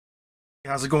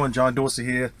How's it going? John Dorsey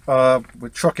here,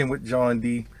 with Trucking with John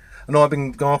D. I know I've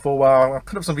been gone for a while. I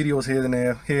put up some videos here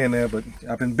and there, but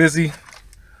I've been busy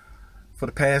for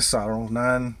the past, I don't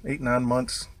know, 8, 9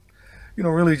 months.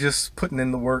 Really just putting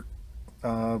in the work.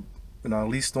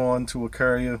 Leased on to a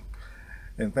carrier,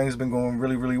 and things have been going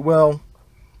really, really well.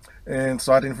 And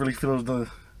so I didn't really feel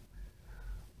I've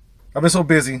been so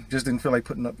busy, just didn't feel like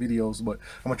putting up videos. But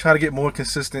I'm gonna try to get more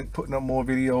consistent, putting up more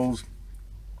videos,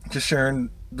 just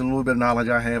sharing the little bit of knowledge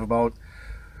I have about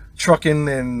trucking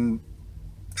and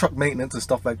truck maintenance and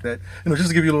stuff like that. Just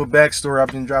to give you a little backstory, I've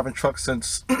been driving trucks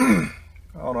since I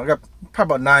don't know, I got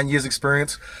probably about 9 years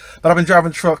experience, but I've been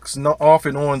driving trucks off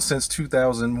and on since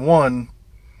 2001.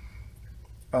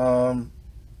 And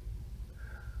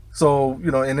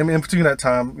in between that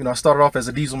time, I started off as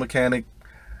a diesel mechanic,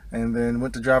 and then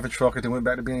went to driving truck, and then went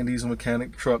back to being a diesel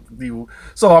mechanic, truck, diesel.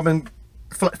 So I've been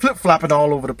flip-flopping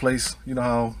all over the place. You know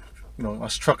how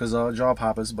us truckers are, job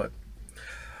hoppers. But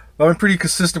I've been pretty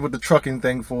consistent with the trucking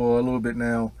thing for a little bit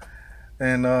now.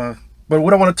 And but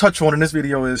what I want to touch on in this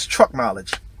video is truck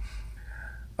mileage,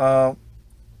 because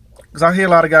I hear a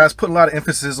lot of guys put a lot of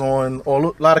emphasis on, or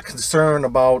a lot of concern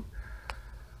about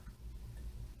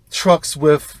trucks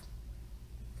with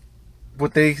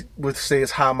what they would say is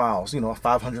high miles.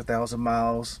 500,000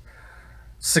 miles,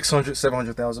 600,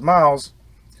 700,000 miles.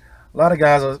 A lot of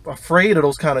guys are afraid of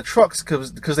those kind of trucks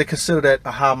because they consider that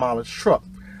a high mileage truck.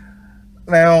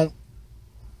 Now,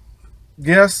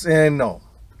 yes and no.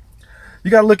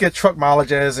 You got to look at truck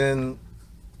mileage as in,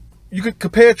 you could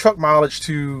compare truck mileage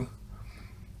to,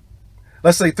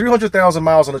 let's say 300,000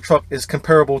 miles on a truck is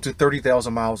comparable to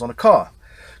 30,000 miles on a car.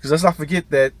 Because let's not forget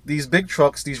that these big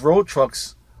trucks, these road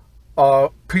trucks,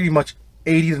 are pretty much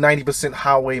 80 to 90%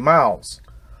 highway miles.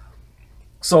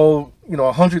 So,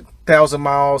 100,000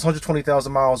 miles,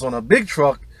 120,000 miles on a big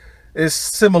truck is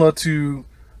similar to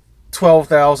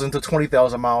 12,000 to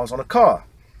 20,000 miles on a car.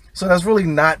 So that's really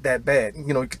not that bad,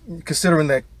 considering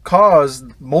that cars,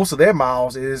 most of their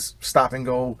miles is stop and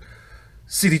go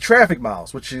city traffic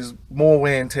miles, which is more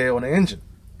wear and tear on the engine.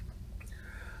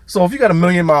 So if you got a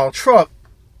 1,000,000-mile truck,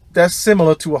 that's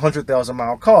similar to a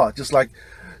 100,000-mile car.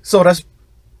 So that's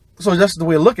the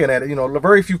way of looking at it.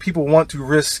 Very few people want to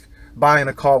risk buying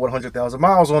a car with 100,000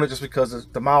 miles on it, just because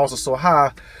the miles are so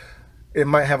high, it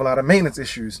might have a lot of maintenance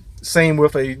issues. Same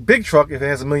with a big truck. If it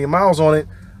has 1,000,000 miles on it,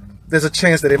 there's a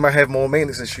chance that it might have more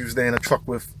maintenance issues than a truck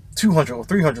with 200 or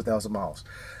 300,000 miles.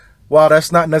 While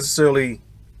that's not necessarily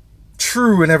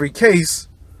true in every case,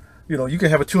 you can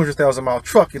have a 200,000-mile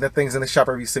truck and that thing's in the shop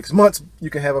every 6 months. You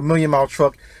can have a 1,000,000-mile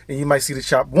truck and you might see the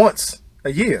shop once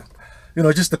a year.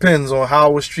 It just depends on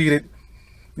how it was treated,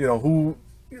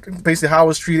 basically how it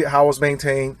was treated, how it was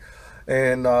maintained.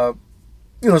 And,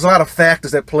 there's a lot of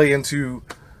factors that play into,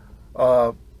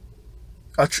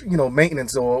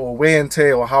 maintenance or wear and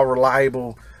tear, or how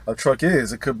reliable a truck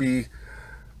is. It could be,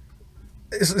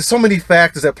 it's so many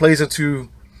factors that plays into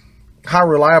how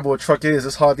reliable a truck is.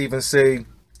 It's hard to even say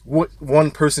what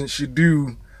one person should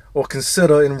do or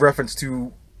consider in reference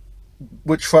to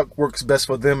what truck works best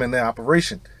for them in their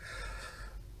operation.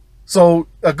 So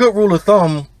a good rule of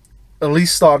thumb, at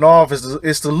least starting off,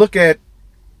 is to look at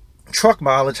truck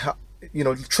mileage,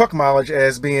 truck mileage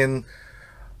as being,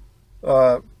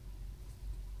 for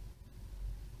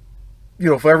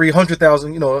every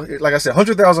 100,000, like I said,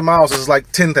 100,000 miles is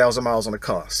like 10,000 miles on a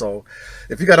car. So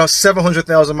if you got a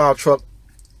 700,000-mile truck,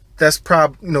 that's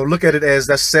probably, look at it as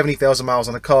that's 70,000 miles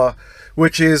on a car,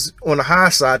 which is on the high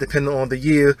side depending on the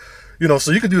year.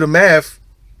 So you can do the math.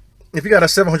 If you got a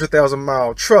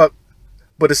 700,000-mile truck,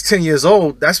 but it's 10 years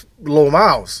old, that's low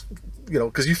miles,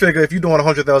 because you figure if you're doing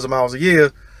 100,000 miles a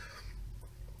year,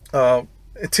 in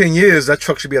 10 years, that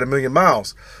truck should be at 1,000,000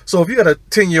 miles. So if you got a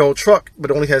 10-year-old truck, but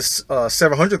it only has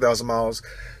 700,000 miles,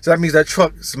 so that means that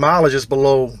truck's mileage is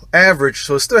below average.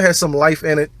 So it still has some life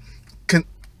in it,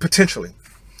 potentially.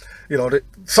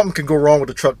 Something can go wrong with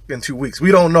the truck in 2 weeks.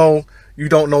 We don't know. You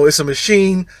don't know. It's a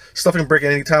machine. Stuff can break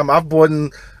at any time. I've bought,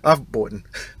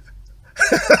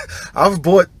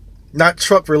 not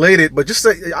truck related, but just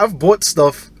say I've bought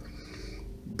stuff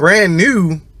brand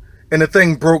new, and the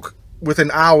thing broke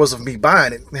within hours of me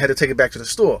buying it and had to take it back to the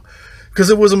store because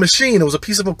it was a machine. It was a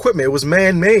piece of equipment. It was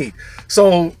man-made.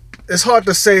 So it's hard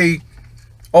to say,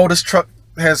 oh, this truck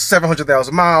has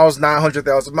 700,000 miles,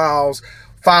 900,000 miles,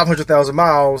 500,000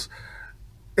 miles.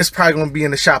 It's probably going to be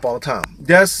in the shop all the time.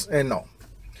 Yes and no.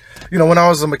 When I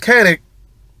was a mechanic,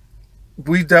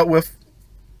 we dealt with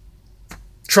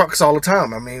trucks all the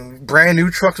time. I mean, brand new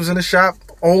trucks was in the shop,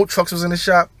 old trucks was in the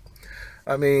shop.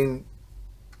 I mean,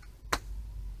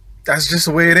 that's just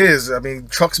the way it is. I mean,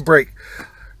 trucks break.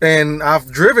 And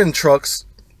I've driven trucks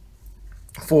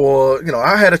for, you know,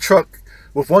 I had a truck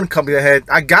with one company that had,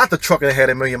 I got the truck that had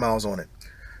 1 million miles on it.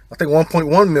 I think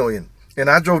 1.1 million. And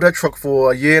I drove that truck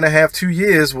for 1.5 to 2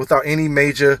 years without any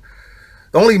major,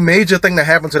 the only major thing that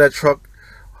happened to that truck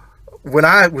when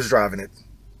I was driving it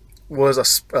was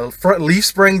a front leaf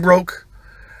spring broke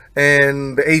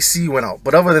and the AC went out.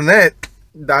 But other than that,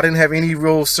 I didn't have any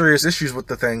real serious issues with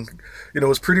the thing. You know, it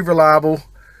was pretty reliable.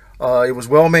 It was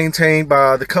well maintained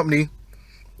by the company,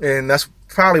 and that's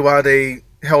probably why they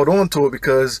held on to it,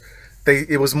 because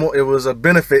it was a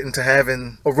benefit into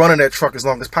having or running that truck as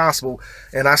long as possible.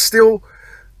 And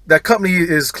that company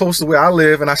is close to where I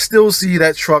live, and I still see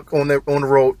that truck on the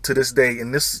road to this day.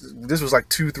 And this was like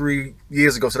 2-3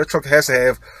 years ago, so that truck has to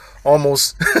have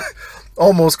almost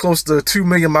almost close to 2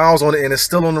 million miles on it, and it's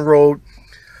still on the road.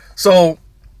 So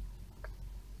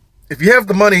if you have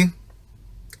the money,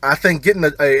 I think getting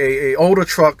a older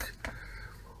truck,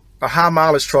 a high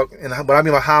mileage truck, and what I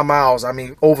mean by high miles, I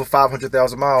mean over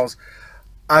 500,000 miles,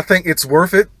 I think it's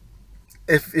worth it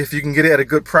if you can get it at a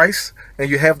good price and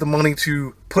you have the money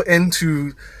to put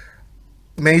into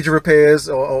major repairs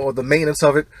or the maintenance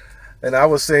of it. And I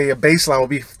would say a baseline would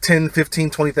be $10,000,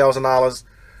 $15,000,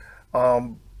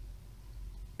 $20,000.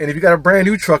 And if you got a brand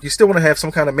new truck, you still want to have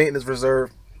some kind of maintenance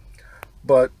reserve,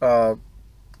 but the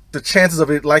chances of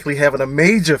it likely having a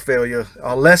major failure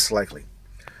are less likely.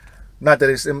 Not that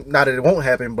it won't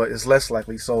happen, but it's less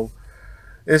likely. So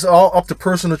it's all up to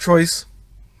personal choice.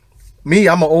 Me,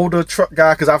 I'm an older truck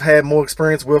guy because I've had more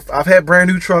experience with. I've had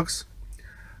brand new trucks.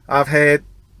 I've had,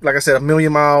 like I said, 1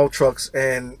 million mile trucks,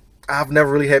 and I've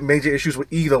never really had major issues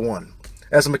with either one.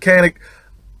 As a mechanic,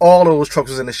 all of those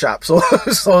trucks was in the shop, so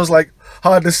so it's like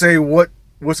hard to say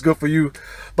what's good for you.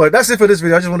 But that's it for this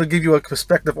video. I just want to give you a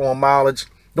perspective on mileage.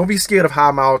 Don't be scared of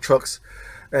high mile trucks,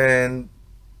 and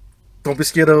don't be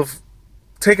scared of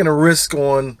taking a risk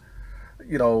on,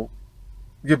 you know,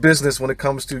 your business when it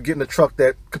comes to getting a truck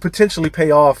that could potentially pay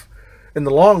off in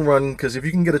the long run. Because if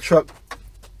you can get a truck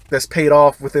that's paid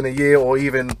off within a year, or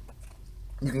even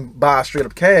you can buy straight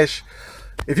up cash,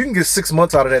 if you can get 6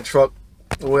 months out of that truck,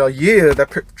 well, a year, that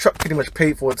truck pretty much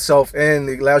paid for itself, and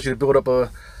it allows you to build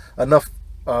up enough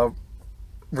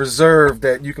reserve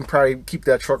that you can probably keep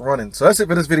that truck running. So that's it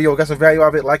for this video. Got some value out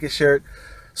of it. Like it, share it,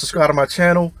 subscribe to my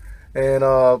channel, and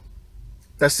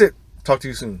that's it. Talk to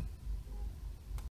you soon.